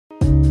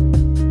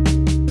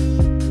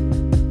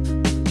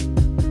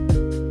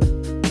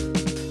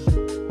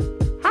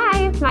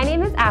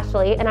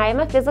Ashley, and I am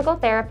a physical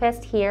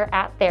therapist here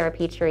at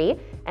Therapy Tree.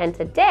 And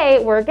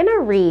today we're gonna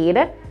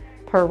read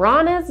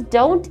Piranhas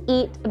Don't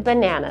Eat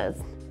Bananas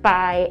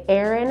by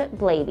Aaron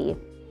Blabey.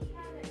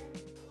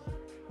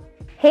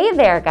 Hey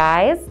there,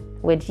 guys.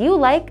 Would you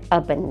like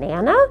a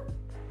banana?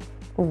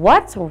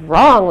 What's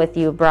wrong with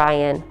you,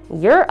 Brian?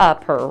 You're a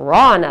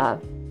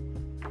piranha.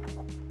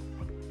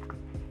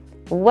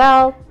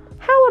 Well,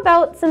 how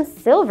about some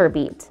silver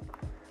beet?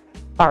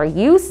 Are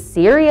you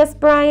serious,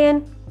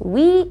 Brian?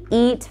 We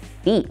eat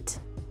feet.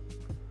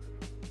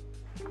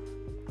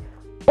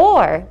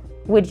 Or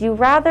would you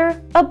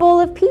rather a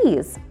bowl of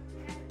peas?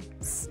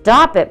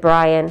 Stop it,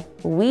 Brian.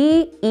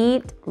 We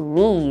eat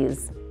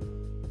knees.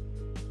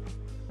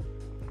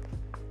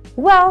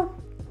 Well,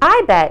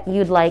 I bet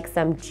you'd like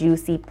some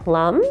juicy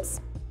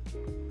plums.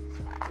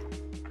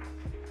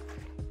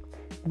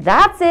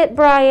 That's it,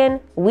 Brian.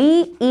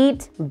 We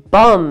eat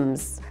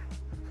bums.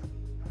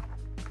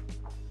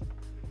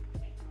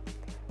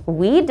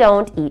 We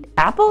don't eat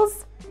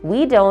apples.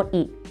 We don't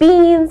eat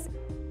beans.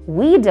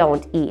 We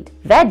don't eat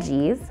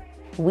veggies.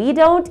 We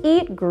don't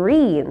eat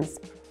greens.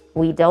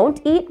 We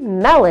don't eat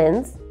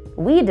melons.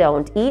 We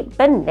don't eat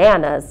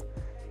bananas.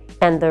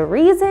 And the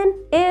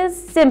reason is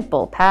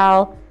simple,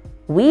 pal.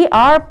 We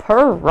are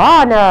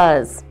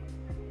piranhas.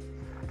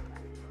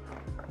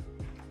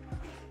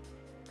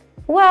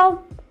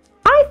 Well,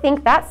 I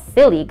think that's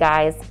silly,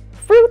 guys.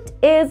 Fruit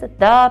is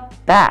the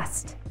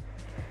best.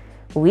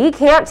 We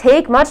can't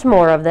take much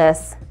more of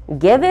this.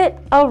 Give it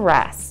a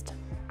rest.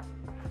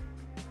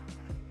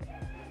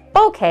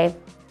 Okay,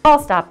 I'll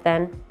stop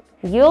then.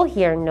 You'll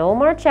hear no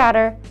more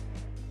chatter,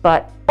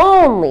 but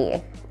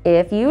only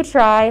if you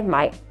try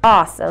my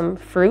awesome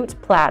fruit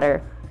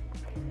platter.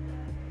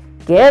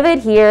 Give it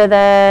here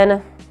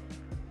then.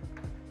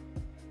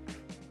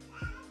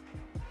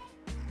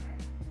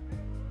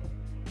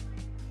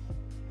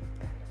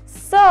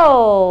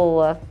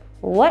 So,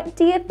 what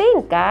do you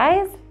think,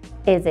 guys?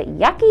 Is it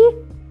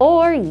yucky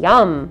or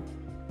yum?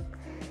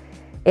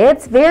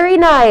 It's very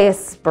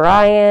nice,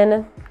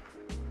 Brian.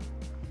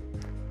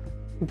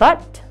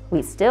 But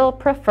we still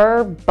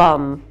prefer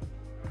bum.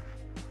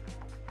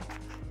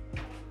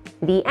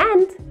 The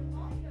end.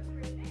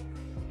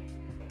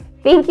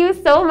 Thank you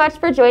so much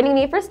for joining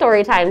me for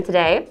Storytime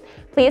today.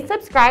 Please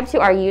subscribe to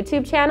our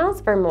YouTube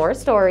channels for more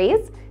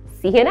stories.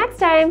 See you next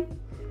time.